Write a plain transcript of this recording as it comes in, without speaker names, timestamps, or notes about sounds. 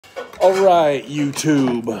Alright,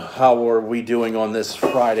 YouTube, how are we doing on this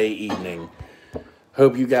Friday evening?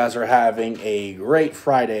 Hope you guys are having a great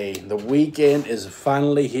Friday. The weekend is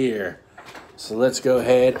finally here. So let's go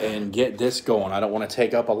ahead and get this going. I don't want to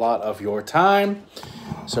take up a lot of your time.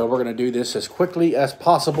 So we're going to do this as quickly as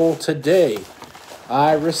possible. Today,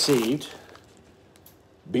 I received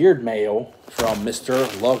beard mail from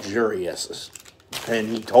Mr. Luxurious. And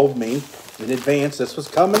he told me in advance this was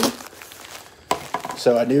coming.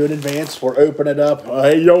 So I knew in advance. We're opening it up.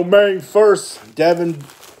 Hey, yo, man, first, Devin,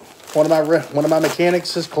 one of my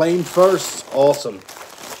mechanics has claimed first. Awesome.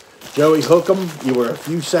 Joey Hookham, you were a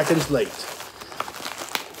few seconds late.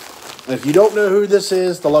 If you don't know who this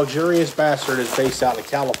is, the Luxurious Bastard is based out of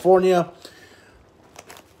California.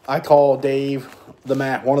 I call Dave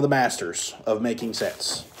one of the masters of making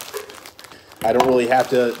sets. I don't really have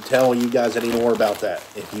to tell you guys any more about that.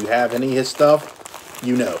 If you have any of his stuff,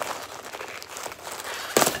 you know.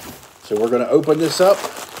 So we're going to open this up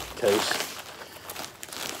because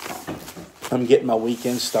I'm getting my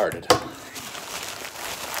weekend started.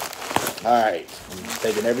 All right, I'm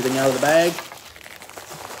taking everything out of the bag.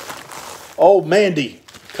 Oh, Mandy,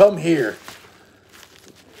 come here.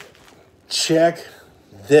 Check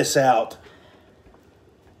this out.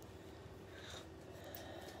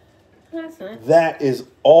 That's nice. That is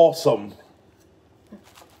awesome.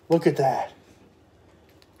 Look at that.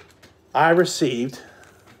 I received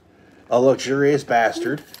a Luxurious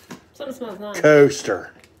Bastard Something smells nice.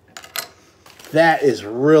 coaster. That is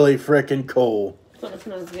really freaking cool. Something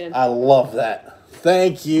smells good. I love that.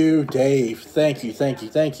 Thank you, Dave. Thank you, thank you,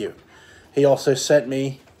 thank you. He also sent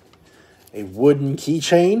me a wooden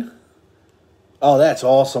keychain. Oh, that's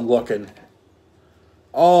awesome looking.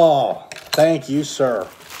 Oh, thank you, sir.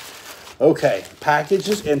 Okay, package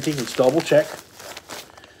is empty. Let's double check.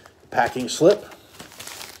 Packing slip.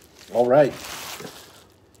 All right.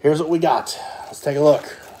 Here's what we got. Let's take a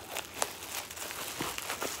look.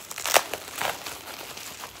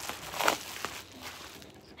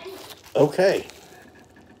 Okay.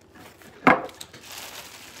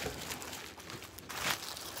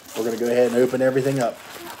 We're going to go ahead and open everything up.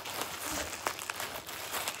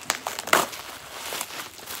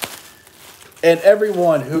 And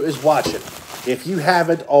everyone who is watching, if you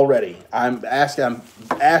haven't already, I'm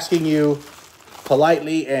asking you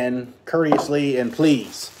politely and courteously and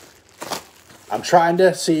please. I'm trying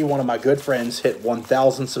to see one of my good friends hit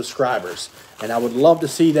 1,000 subscribers. And I would love to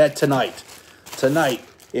see that tonight. Tonight,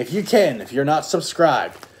 if you can, if you're not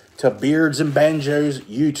subscribed to Beards and Banjos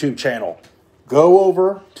YouTube channel, go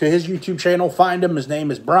over to his YouTube channel, find him. His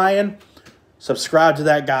name is Brian. Subscribe to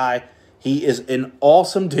that guy. He is an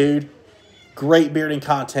awesome dude. Great bearding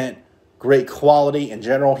content. Great quality in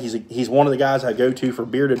general. He's one of the guys I go to for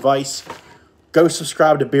beard advice. Go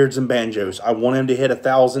subscribe to Beards and Banjos. I want him to hit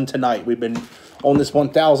 1,000 tonight. We've been on this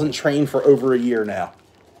 1,000 train for over a year now.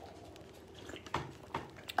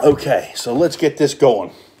 Okay, so let's get this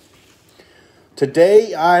going.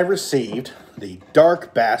 Today I received the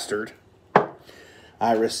Dark Bastard.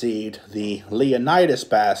 I received the Leonidas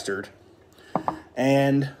Bastard.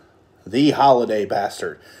 And the Holiday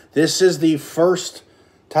Bastard. This is the first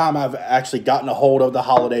time I've actually gotten a hold of the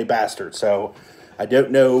Holiday Bastard. So I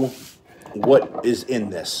don't know what is in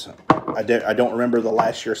this. I don't remember the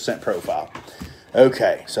last year's scent profile.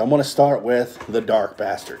 Okay, so I'm going to start with the Dark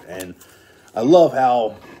Bastard. And I love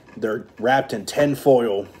how they're wrapped in tin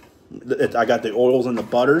foil. I got the oils and the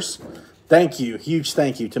butters. Thank you. Huge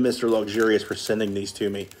thank you to Mr. Luxurious for sending these to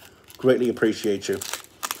me. Greatly appreciate you.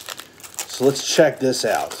 So let's check this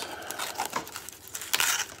out.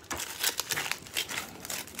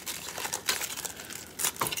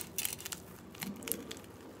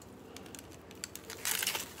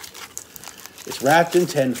 It's wrapped in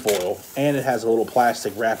tin foil, and it has a little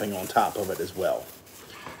plastic wrapping on top of it as well.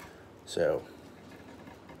 So,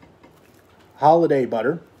 holiday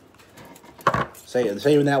butter.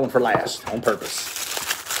 Saving that one for last, on purpose.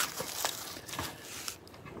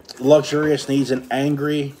 Luxurious needs an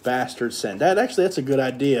angry bastard scent. That's a good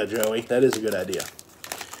idea, Joey. That is a good idea.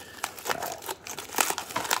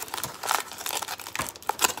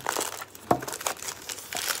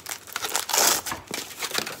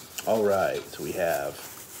 All right, so we have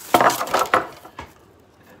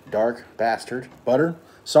Dark Bastard butter.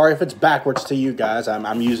 Sorry if it's backwards to you guys.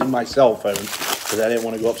 I'm using my cell phone because I didn't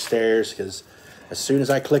want to go upstairs because as soon as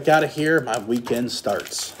I click out of here, my weekend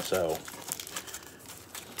starts. So,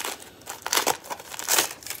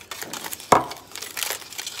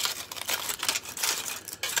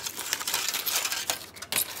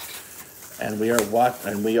 and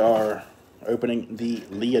we are opening the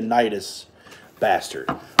Leonidas Bastard.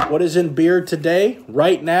 What is in Beard today?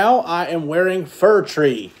 Right now, I am wearing Fur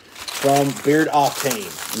Tree from Beard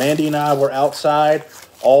Octane. Mandy and I were outside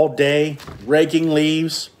all day raking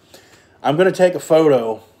leaves. I'm going to take a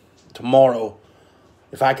photo tomorrow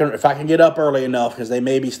if I can get up early enough, because they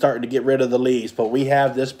may be starting to get rid of the leaves. But we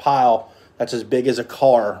have this pile that's as big as a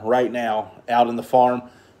car right now out in the farm.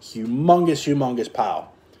 Humongous, humongous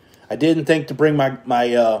pile. I didn't think to bring my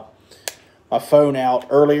phone out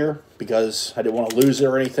earlier because I didn't want to lose it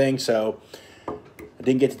or anything, so I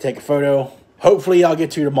didn't get to take a photo. Hopefully I'll get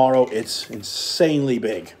to tomorrow. It's insanely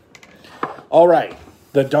big. All right,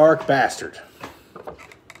 the Dark Bastard.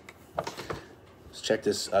 Let's check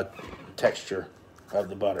this texture of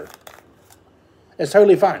the butter. It's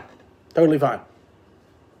totally fine. Totally fine.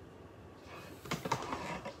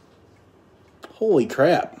 Holy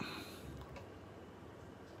crap.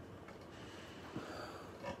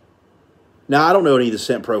 Now, I don't know any of the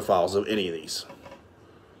scent profiles of any of these.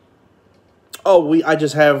 Oh, I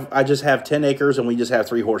just have 10 acres and we just have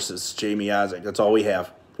 3 horses, Jamie Isaac. That's all we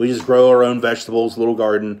have. We just grow our own vegetables, little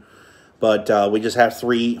garden, but we just have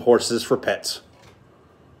 3 horses for pets.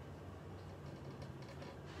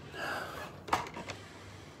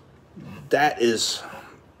 That is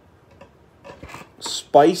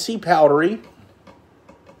spicy, powdery.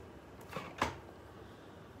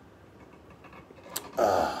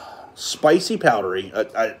 Spicy, powdery.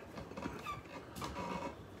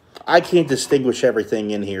 I can't distinguish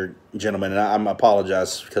everything in here, gentlemen, and I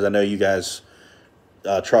apologize because I know you guys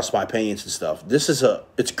trust my opinions and stuff.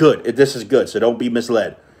 It's good. This is good, so don't be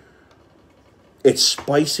misled. It's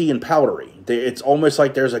spicy and powdery. It's almost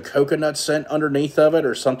like there's a coconut scent underneath of it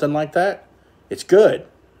or something like that. It's good.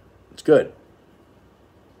 It's good.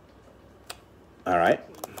 All right.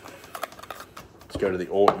 Let's go to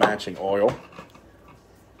the matching oil.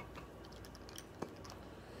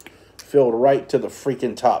 Filled right to the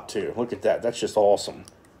freaking top, too. Look at that. That's just awesome.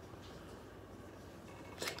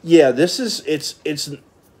 Yeah, this is,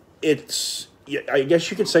 yeah, I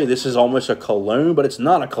guess you could say this is almost a cologne, but it's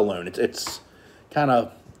not a cologne. It's kind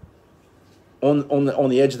of on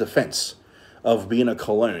the edge of the fence of being a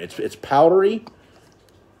cologne. It's powdery,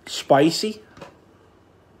 spicy.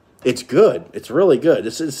 It's good. It's really good.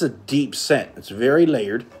 This is a deep scent. It's very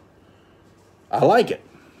layered. I like it.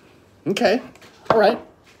 Okay. All right.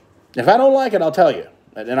 If I don't like it, I'll tell you,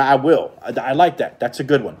 and I will. I like that. That's a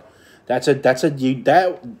good one.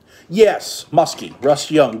 Yes, musky. Russ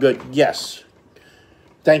Young, good. Yes.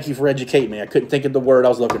 Thank you for educating me. I couldn't think of the word I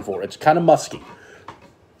was looking for. It's kind of musky.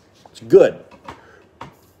 It's good.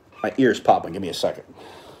 My ear's popping. Give me a second.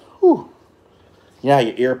 Whew. You know how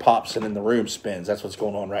your ear pops and then the room spins. That's what's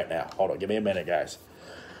going on right now. Hold on. Give me a minute, guys.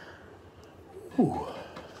 Whew.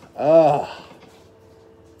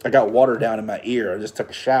 I got water down in my ear. I just took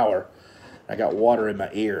a shower. I got water in my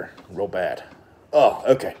ear real bad. Oh,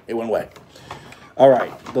 okay. It went away. All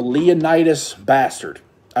right. The Leonidas Bastard.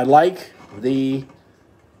 I like the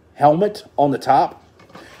helmet on the top.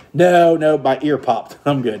 No, my ear popped.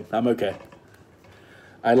 I'm good. I'm okay.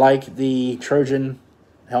 I like the Trojan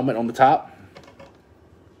helmet on the top.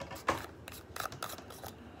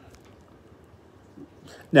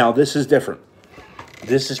 Now, this is different.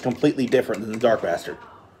 This is completely different than the Dark Bastard.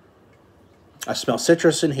 I smell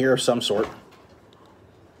citrus in here of some sort.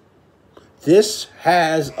 This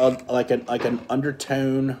has like an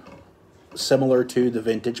undertone similar to the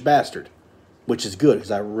Vintage Bastard, which is good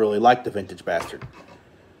because I really like the Vintage Bastard.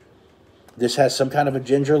 This has some kind of a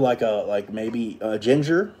ginger, maybe a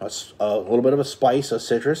ginger, a little bit of a spice, a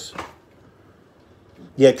citrus.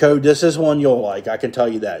 Yeah, Code, this is one you'll like. I can tell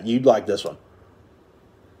you that. You'd like this one.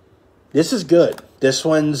 This is good. This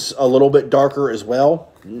one's a little bit darker as well.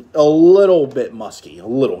 A little bit musky.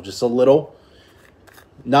 Just a little.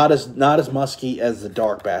 Not as musky as the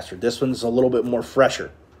Dark Bastard. This one's a little bit more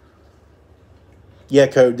fresher. Yeah,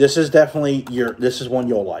 Code, this is definitely this is one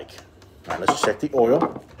you'll like. All right, let's check the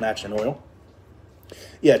oil. Matching oil.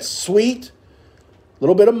 Yeah, it's sweet. A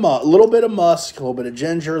little bit of musk, a little bit of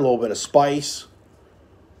ginger, a little bit of spice.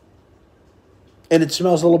 And it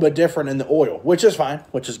smells a little bit different in the oil, which is fine,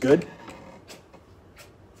 which is good.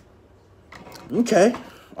 Okay,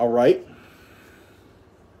 all right.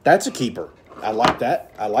 That's a keeper. I like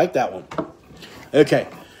that. I like that one. Okay,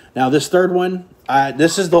 now this third one,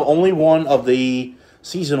 this is the only one of the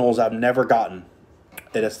seasonals I've never gotten,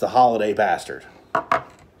 and it's the Holiday Bastard.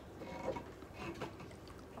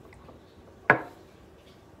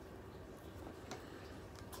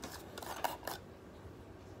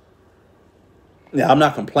 Now, I'm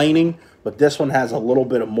not complaining, but this one has a little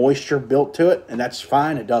bit of moisture built to it, and that's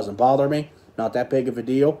fine. It doesn't bother me. Not that big of a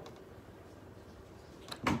deal.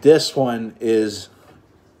 This one is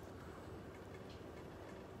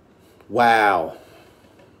Wow.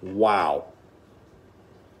 Wow.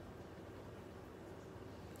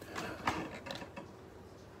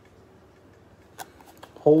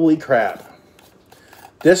 Holy crap.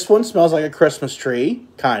 This one smells like a Christmas tree,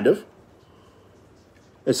 kind of.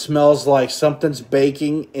 It smells like something's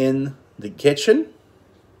baking in the kitchen.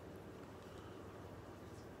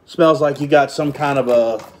 Smells like you got some kind of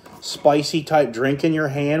a spicy type drink in your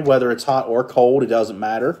hand, whether it's hot or cold, it doesn't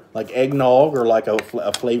matter. Like eggnog or like a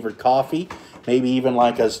flavored coffee. Maybe even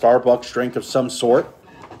like a Starbucks drink of some sort.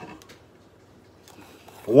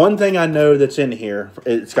 One thing I know that's in here,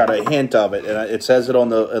 it's got a hint of it, and it says it on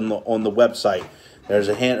the website. There's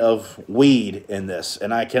a hint of weed in this,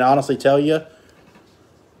 and I can honestly tell you,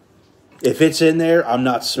 if it's in there, I'm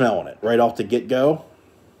not smelling it right off the get-go.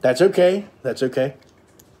 That's okay. That's okay.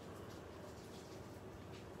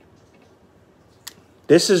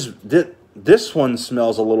 This one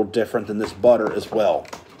smells a little different than this butter as well.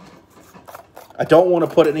 I don't want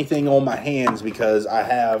to put anything on my hands because I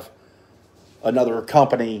have another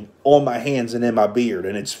company on my hands and in my beard,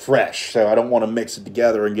 and it's fresh, so I don't want to mix it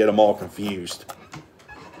together and get them all confused.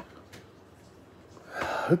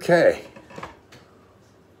 Okay.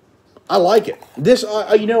 I like it. This,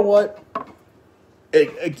 you know what?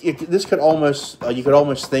 This could almost, you could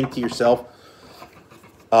almost think to yourself,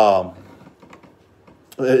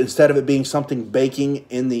 instead of it being something baking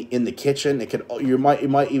in the kitchen, you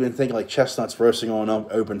might even think like chestnuts roasting on an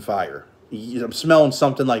open fire. I'm smelling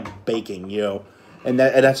something like baking, you know, and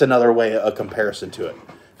that's another way, a comparison to it.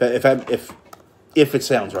 If it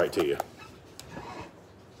sounds right to you.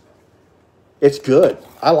 It's good.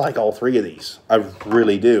 I like all three of these. I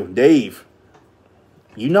really do. Dave,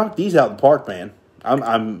 you knocked these out of the park, man.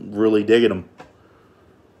 I'm really digging them.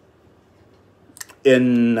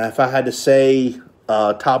 And if I had to say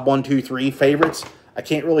top 1, 2, 3 favorites, I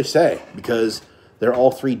can't really say because they're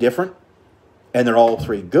all three different and they're all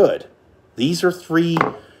three good. These are three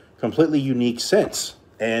completely unique scents,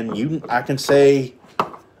 and I can say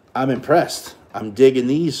I'm impressed. I'm digging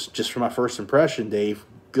these just for my first impression, Dave.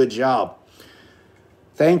 Good job.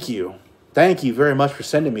 Thank you. Thank you very much for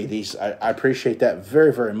sending me these. I appreciate that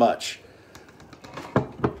very, very much.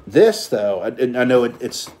 This, though, I know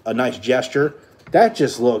it's a nice gesture. That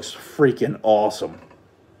just looks freaking awesome.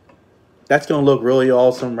 That's going to look really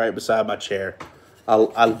awesome right beside my chair.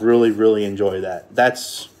 I really, really enjoy that.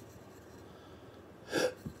 That's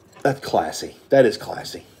classy. That is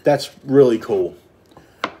classy. That's really cool.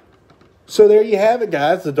 So there you have it,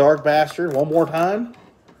 guys. The Dark Bastard. One more time.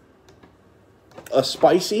 A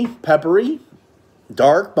spicy, peppery,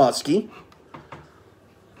 dark, musky.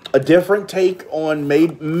 A different take on,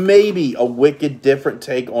 maybe a wicked different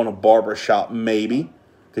take on a barbershop, maybe.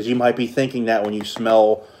 Because you might be thinking that when you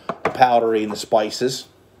smell the powdery and the spices.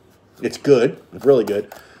 It's good. It's really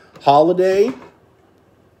good. Holiday.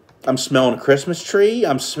 I'm smelling a Christmas tree.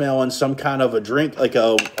 I'm smelling some kind of a drink, like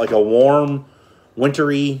a warm,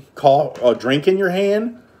 wintry drink in your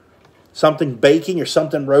hand. Something baking or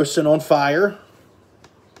something roasting on fire.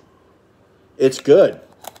 It's good.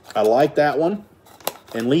 I like that one.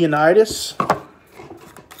 And Leonidas.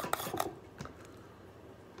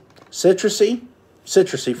 Citrusy.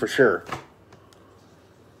 Citrusy for sure.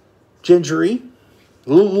 Gingery.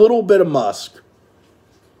 Little bit of musk.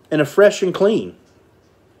 And a fresh and clean.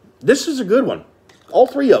 This is a good one. All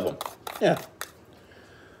three of them. Yeah.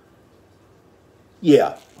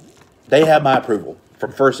 Yeah. They have my approval.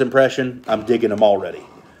 From first impression, I'm digging them already.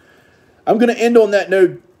 I'm going to end on that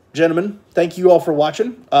note, gentlemen. Thank you all for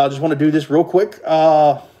watching. I just want to do this real quick.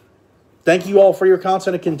 Thank you all for your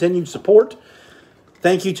constant and continued support.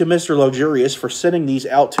 Thank you to Mr. Luxurious for sending these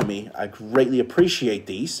out to me. I greatly appreciate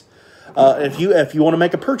these. If you want to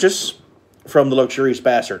make a purchase from the Luxurious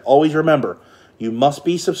Bastard, always remember, you must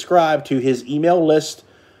be subscribed to his email list,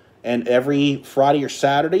 and every Friday or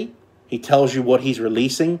Saturday, he tells you what he's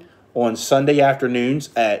releasing on Sunday afternoons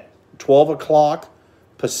at 12 o'clock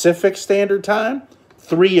Pacific Standard Time,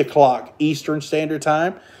 3 o'clock Eastern Standard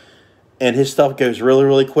Time, and his stuff goes really,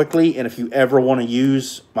 really quickly, and if you ever want to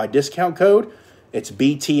use my discount code, it's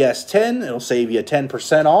BTS10. It'll save you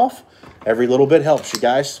 10% off. Every little bit helps you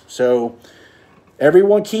guys. So,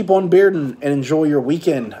 everyone keep on bearding and enjoy your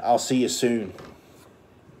weekend. I'll see you soon.